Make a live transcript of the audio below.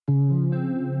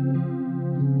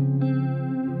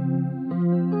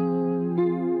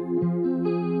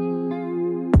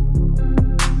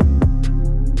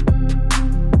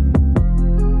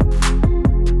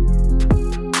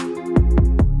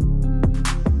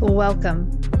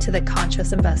Welcome to the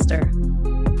Conscious Investor.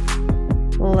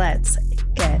 Let's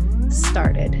get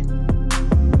started.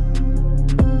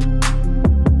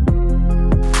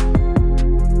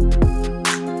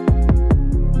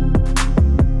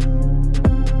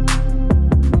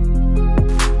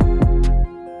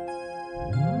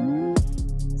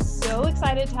 So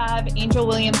excited to have Angel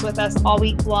Williams with us all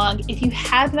week long. If you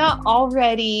have not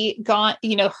already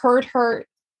heard her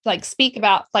speak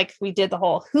about, we did the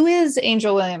whole, who is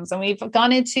Angel Williams? And we've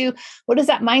gone into what is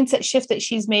that mindset shift that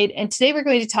she's made. And today we're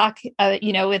going to talk,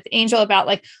 with Angel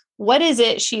about what is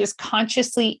it she is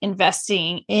consciously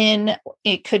investing in?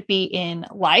 It could be in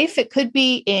life. It could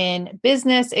be in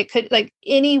business. It could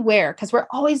anywhere, because we're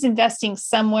always investing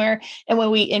somewhere. And when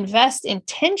we invest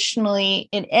intentionally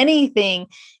in anything,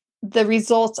 the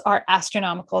results are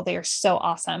astronomical. They are so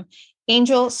awesome.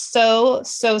 Angel, so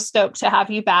stoked to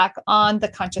have you back on The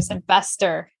Conscious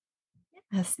Investor.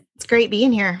 Yes, it's great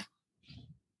being here.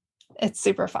 It's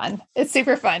super fun. It's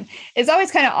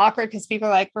always kind of awkward because people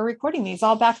are like, we're recording these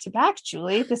all back to back,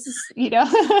 Julie. This is,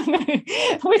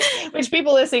 which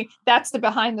people listening, that's the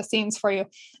behind the scenes for you.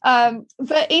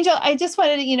 But Angel, I just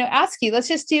wanted to, ask you, let's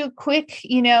just do a quick,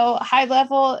 high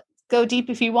level, go deep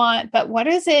if you want, but what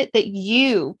is it that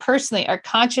you personally are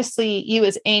consciously, you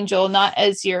as Angel, not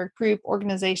as your group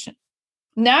organization?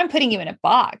 Now I'm putting you in a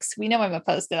box. We know I'm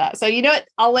opposed to that. So you know what?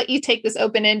 I'll let you take this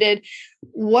open-ended.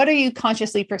 What are you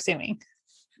consciously pursuing?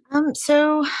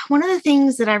 So one of the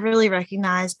things that I really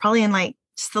recognized probably in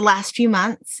just the last few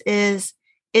months is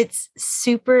it's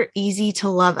super easy to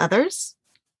love others,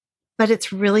 but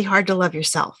it's really hard to love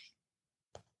yourself.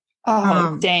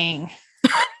 Oh, dang.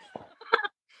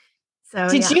 So,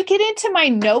 Did you get into my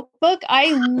notebook?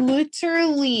 I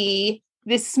literally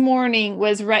this morning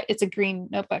was it's a green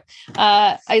notebook.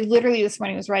 I literally this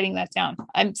morning was writing that down.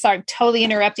 I'm sorry, I'm totally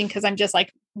interrupting because I'm just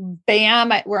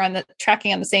bam, we're on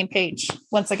tracking on the same page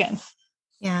once again.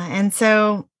 Yeah. And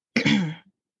so,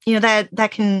 that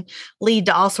can lead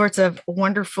to all sorts of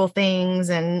wonderful things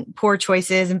and poor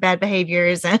choices and bad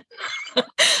behaviors. And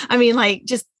I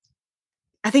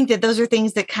think that those are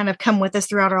things that kind of come with us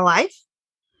throughout our life.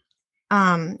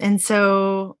 And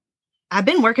so I've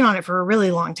been working on it for a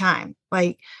really long time,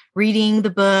 reading the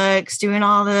books, doing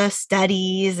all the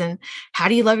studies, and how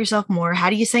do you love yourself more? How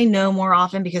do you say no more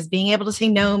often? Because being able to say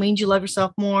no means you love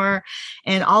yourself more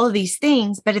and all of these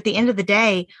things. But at the end of the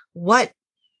day, what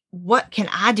can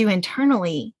I do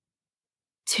internally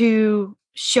to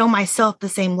show myself the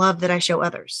same love that I show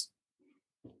others?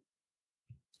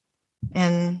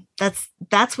 And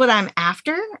that's what I'm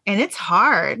after. And it's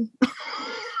hard.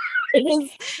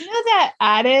 That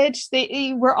adage,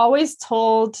 we're always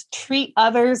told, treat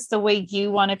others the way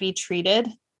you want to be treated.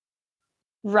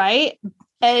 Right.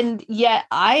 And yet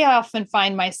I often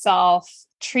find myself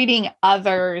treating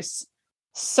others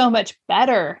so much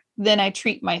better than I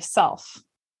treat myself.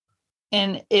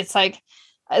 And it's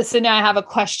so now I have a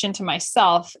question to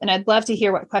myself, and I'd love to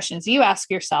hear what questions you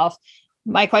ask yourself.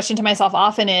 My question to myself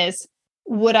often is,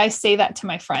 would I say that to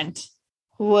my friend?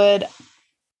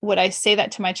 Would I say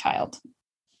that to my child?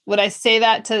 Would I say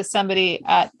that to somebody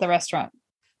at the restaurant?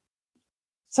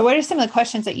 So what are some of the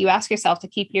questions that you ask yourself to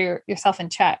keep yourself in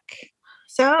check?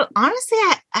 So honestly,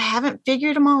 I haven't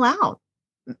figured them all out.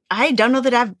 I don't know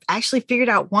that I've actually figured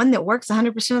out one that works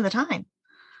 100% of the time.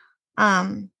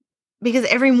 Because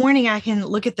every morning I can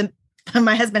look at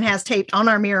my husband has taped on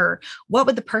our mirror, what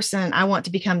would the person I want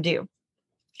to become do?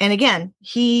 And again,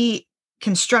 he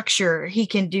can structure, he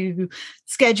can do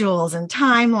schedules and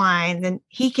timelines, and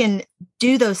he can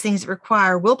do those things that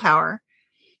require willpower.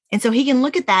 And so he can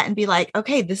look at that and be like,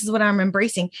 okay, this is what I'm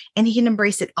embracing. And he can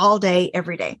embrace it all day,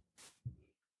 every day.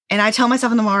 And I tell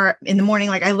myself in the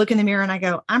morning, I look in the mirror and I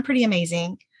go, I'm pretty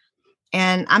amazing.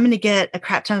 And I'm going to get a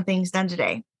crap ton of things done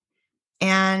today.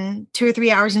 And 2 or 3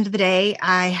 hours into the day,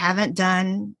 I haven't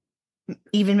done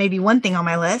even maybe one thing on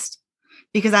my list,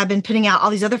 because I've been putting out all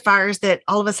these other fires that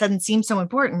all of a sudden seem so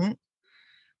important.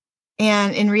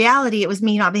 And in reality, it was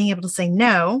me not being able to say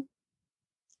no.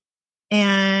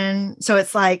 And so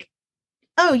it's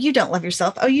oh, you don't love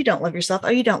yourself. Oh, you don't love yourself. Oh,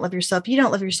 you don't love yourself. You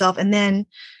don't love yourself. And then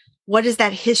what is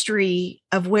that history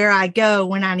of where I go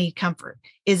when I need comfort?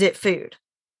 Is it food?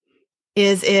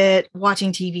 Is it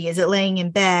watching TV? Is it laying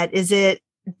in bed? Is it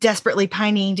desperately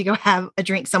pining to go have a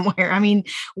drink somewhere?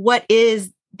 What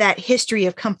is that history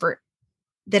of comfort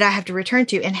that I have to return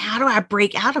to? And how do I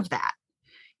break out of that?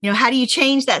 How do you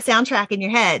change that soundtrack in your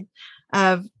head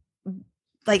of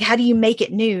how do you make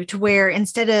it new to where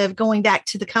instead of going back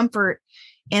to the comfort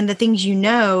and the things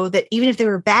that even if they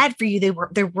were bad for you,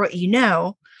 they're what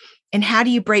And how do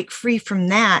you break free from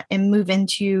that and move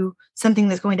into something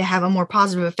that's going to have a more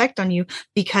positive effect on you,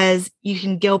 because you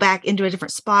can go back into a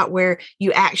different spot where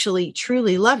you actually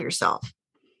truly love yourself.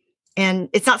 And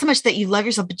it's not so much that you love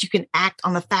yourself, but you can act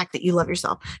on the fact that you love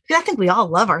yourself. Because I think we all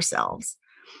love ourselves,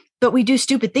 but we do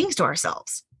stupid things to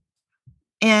ourselves.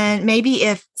 And maybe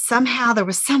if somehow there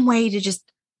was some way to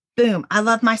just, boom, I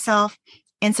love myself.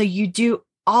 And so you do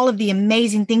all of the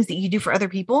amazing things that you do for other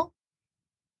people,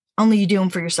 only you do them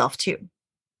for yourself too.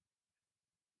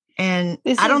 And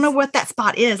I don't know what that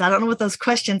spot is. I don't know what those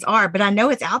questions are, but I know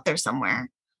it's out there somewhere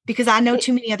because I know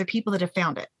too many other people that have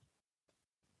found it.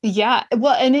 Yeah.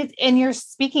 Well, and you're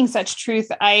speaking such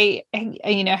truth. I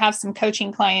have some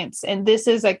coaching clients, and this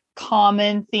is a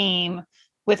common theme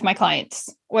with my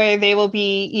clients where they will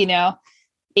be,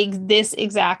 this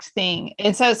exact thing.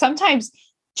 And so sometimes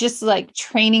just like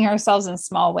training ourselves in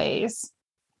small ways,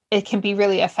 it can be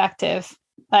really effective.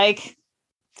 Like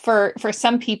for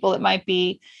some people, it might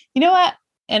be, you know what?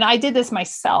 And I did this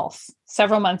myself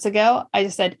several months ago. I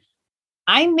just said,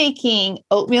 I'm making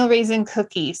oatmeal raisin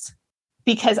cookies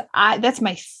because that's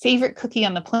my favorite cookie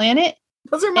on the planet.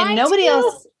 Those are mine and nobody too.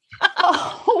 else.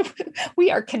 Oh,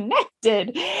 we are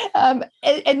connected.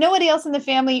 And nobody else in the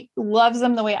family loves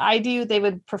them the way I do. They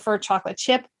would prefer chocolate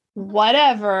chip,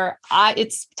 whatever.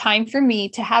 It's time for me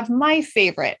to have my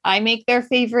favorite. I make their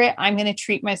favorite. I'm going to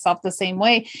treat myself the same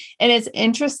way. And it's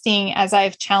interesting as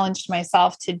I've challenged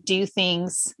myself to do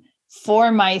things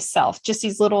for myself, just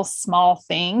these little small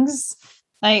things.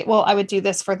 I would do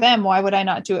this for them. Why would I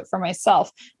not do it for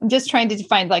myself? I'm just trying to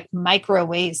find like micro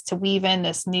ways to weave in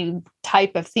this new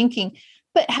type of thinking.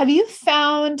 But have you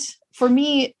found, for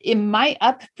me, in my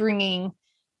upbringing,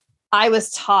 I was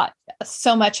taught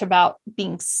so much about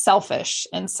being selfish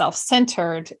and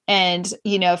self-centered. And,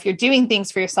 if you're doing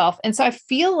things for yourself. And so I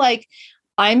feel like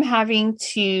I'm having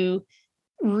to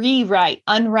rewrite,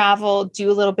 unravel,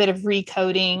 do a little bit of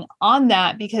recoding on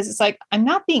that, because it's like, I'm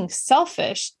not being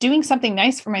selfish. Doing something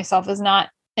nice for myself is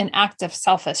not an act of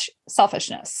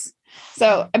selfishness.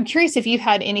 So I'm curious if you've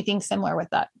had anything similar with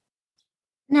that.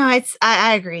 No,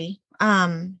 I agree.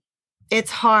 It's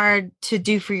hard to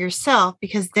do for yourself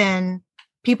because then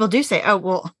people do say, oh,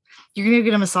 well, you're going to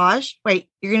get a massage. Wait,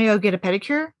 you're going to go get a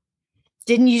pedicure.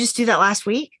 Didn't you just do that last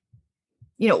week?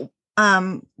 Why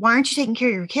aren't you taking care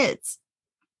of your kids?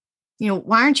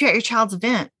 Why aren't you at your child's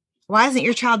event? Why isn't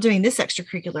your child doing this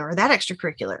extracurricular or that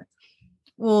extracurricular?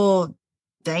 Well,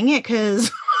 dang it,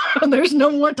 because there's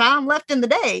no more time left in the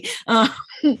day.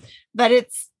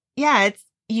 But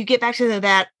you get back to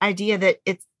that idea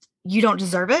that you don't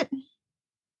deserve it.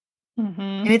 Mm-hmm.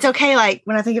 And it's okay. Like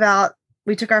when I think about,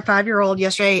 we took our 5-year-old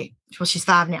yesterday. Well, she's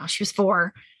 5 now. She was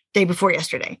 4 day before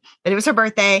yesterday, but it was her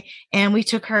birthday. And we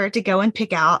took her to go and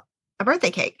pick out a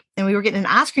birthday cake, and we were getting an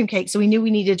ice cream cake. So we knew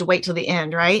we needed to wait till the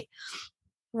end. Right.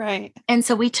 Right. And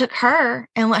so we took her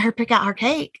and let her pick out her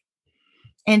cake,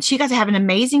 and she got to have an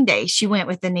amazing day. She went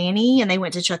with the nanny and they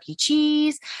went to Chuck E.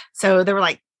 Cheese. So there were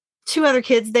like 2 other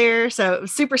kids there. So it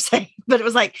was super safe, but it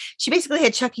was like, she basically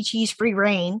had Chuck E. Cheese free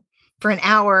reign for an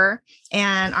hour.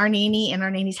 And our nanny and our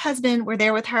nanny's husband were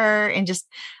there with her and just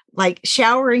like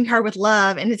showering her with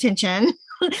love and attention.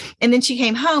 And then she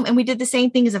came home and we did the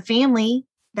same thing as a family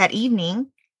that evening.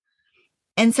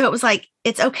 And so it was like,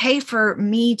 it's okay for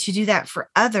me to do that for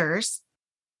others,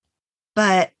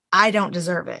 but I don't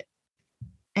deserve it.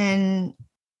 And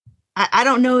I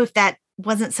don't know if that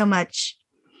wasn't so much,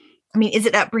 is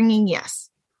it upbringing? Yes.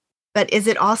 But is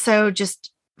it also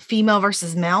just female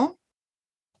versus male?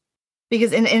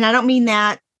 Because, and I don't mean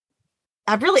that,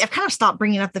 I've kind of stopped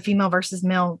bringing up the female versus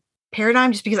male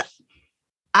paradigm just because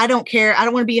I don't care. I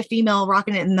don't want to be a female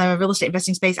rocking it in the real estate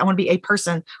investing space. I want to be a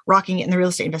person rocking it in the real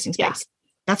estate investing space. Yeah.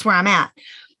 That's where I'm at.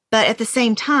 But at the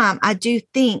same time, I do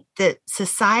think that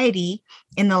society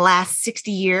in the last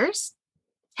 60 years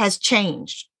has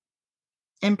changed.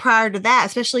 And prior to that,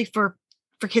 especially for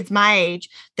kids my age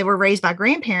that were raised by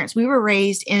grandparents, we were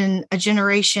raised in a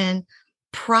generation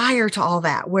prior to all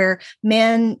that, where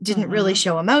men didn't really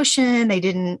show emotion. They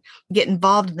didn't get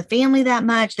involved in the family that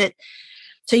much.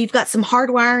 So you've got some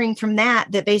hardwiring from that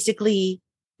basically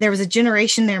there was a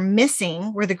generation there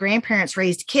missing where the grandparents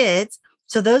raised kids.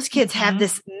 So those kids have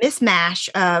this mismatch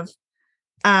of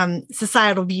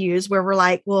societal views where we're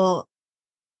like, well,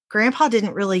 grandpa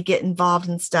didn't really get involved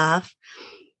in stuff,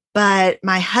 but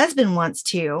my husband wants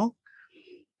to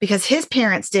because his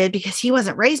parents did, because he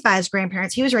wasn't raised by his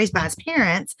grandparents. He was raised by his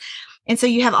parents. And so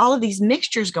you have all of these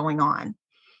mixtures going on.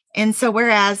 And so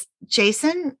whereas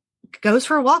Jason goes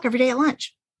for a walk every day at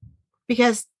lunch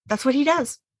because that's what he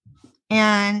does.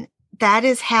 And that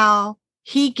is how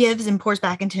he gives and pours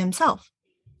back into himself.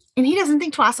 And he doesn't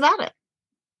think twice about it.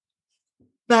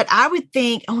 But I would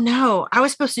think, oh no, I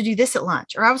was supposed to do this at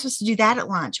lunch, or I was supposed to do that at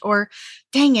lunch, or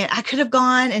dang it, I could have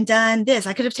gone and done this.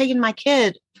 I could have taken my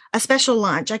kid a special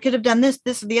lunch. I could have done this,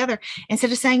 or the other.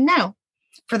 Instead of saying, no,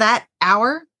 for that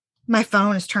hour, my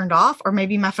phone is turned off, or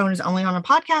maybe my phone is only on a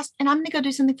podcast, and I'm going to go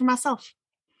do something for myself.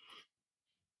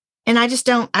 And I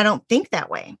don't think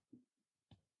that way.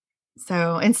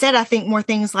 So instead, I think more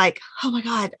things like, oh my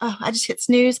God, I just hit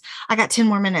snooze. I got 10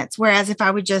 more minutes. Whereas if I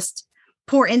would just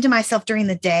pour into myself during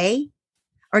the day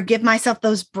or give myself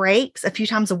those breaks a few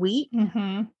times a week,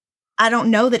 I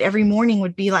don't know that every morning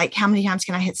would be like, how many times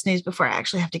can I hit snooze before I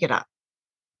actually have to get up?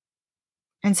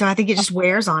 And so I think it just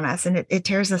wears on us and it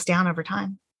tears us down over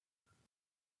time.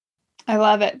 I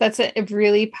love it. That's a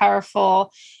really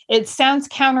powerful. It sounds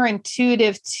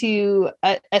counterintuitive to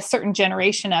a certain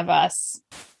generation of us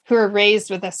who are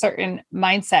raised with a certain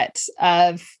mindset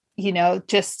of,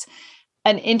 just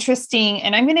an interesting,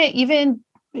 and I'm going to even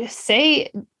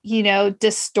say,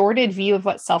 distorted view of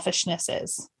what selfishness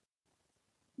is.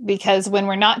 Because when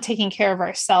we're not taking care of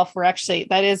ourselves,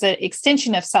 that is an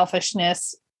extension of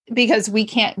selfishness, because we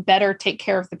can't better take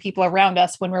care of the people around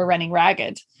us when we're running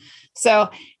ragged. So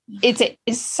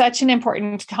it's such an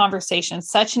important conversation,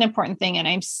 such an important thing. And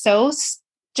I'm so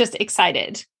just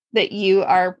excited that you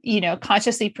are,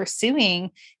 consciously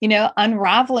pursuing,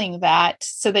 unraveling that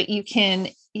so that you can,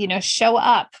 show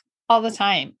up all the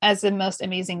time as the most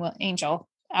amazing angel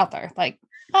out there. Like,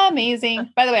 amazing.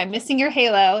 By the way, I'm missing your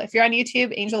halo. If you're on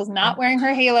YouTube, Angel's not wearing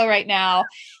her halo right now.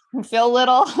 I feel a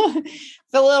little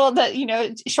that,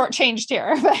 shortchanged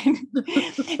here. But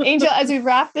Angel, as we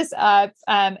wrap this up,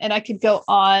 and I could go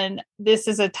on, this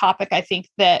is a topic I think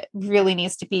that really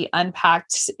needs to be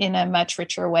unpacked in a much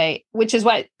richer way, which is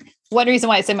one reason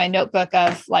why it's in my notebook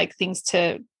of like things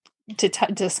to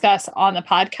discuss on the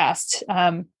podcast.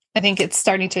 I think it's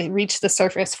starting to reach the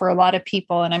surface for a lot of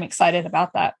people, and I'm excited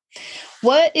about that.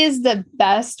 What is the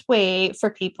best way for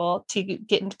people to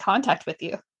get into contact with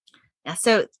you? Yeah,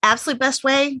 so absolute best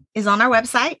way is on our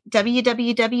website,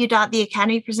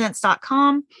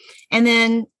 www.theacademypresents.com. And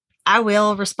then I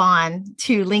will respond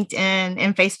to LinkedIn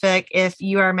and Facebook if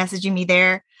you are messaging me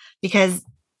there, because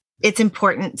it's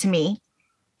important to me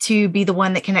to be the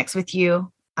one that connects with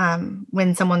you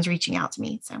when someone's reaching out to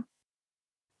me. So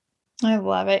I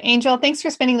love it. Angel, thanks for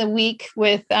spending the week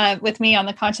with me on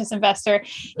The Conscious Investor.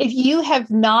 If you have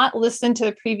not listened to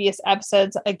the previous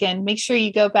episodes, again, make sure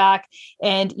you go back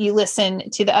and you listen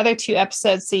to the other 2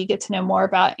 episodes so you get to know more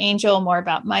about Angel, more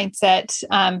about mindset,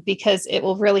 because it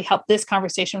will really help this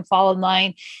conversation fall in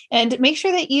line. And make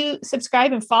sure that you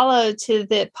subscribe and follow to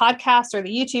the podcast or the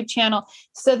YouTube channel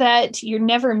so that you're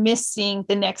never missing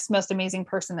the next most amazing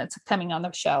person that's coming on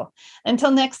the show. Until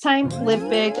next time, live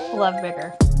big, love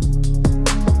bigger.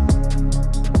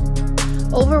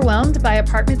 Overwhelmed by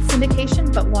apartment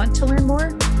syndication but want to learn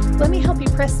more? Let me help you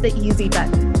press the easy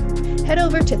button. Head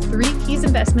over to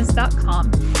 3keysinvestments.com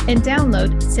and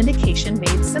download Syndication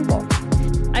Made Simple.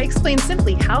 I explain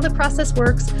simply how the process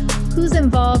works, who's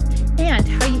involved, and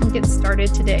how you can get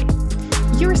started today.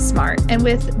 You're smart, and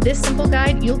with this simple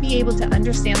guide, you'll be able to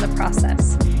understand the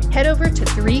process. Head over to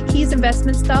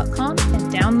 3keysinvestments.com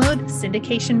and download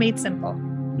Syndication Made Simple.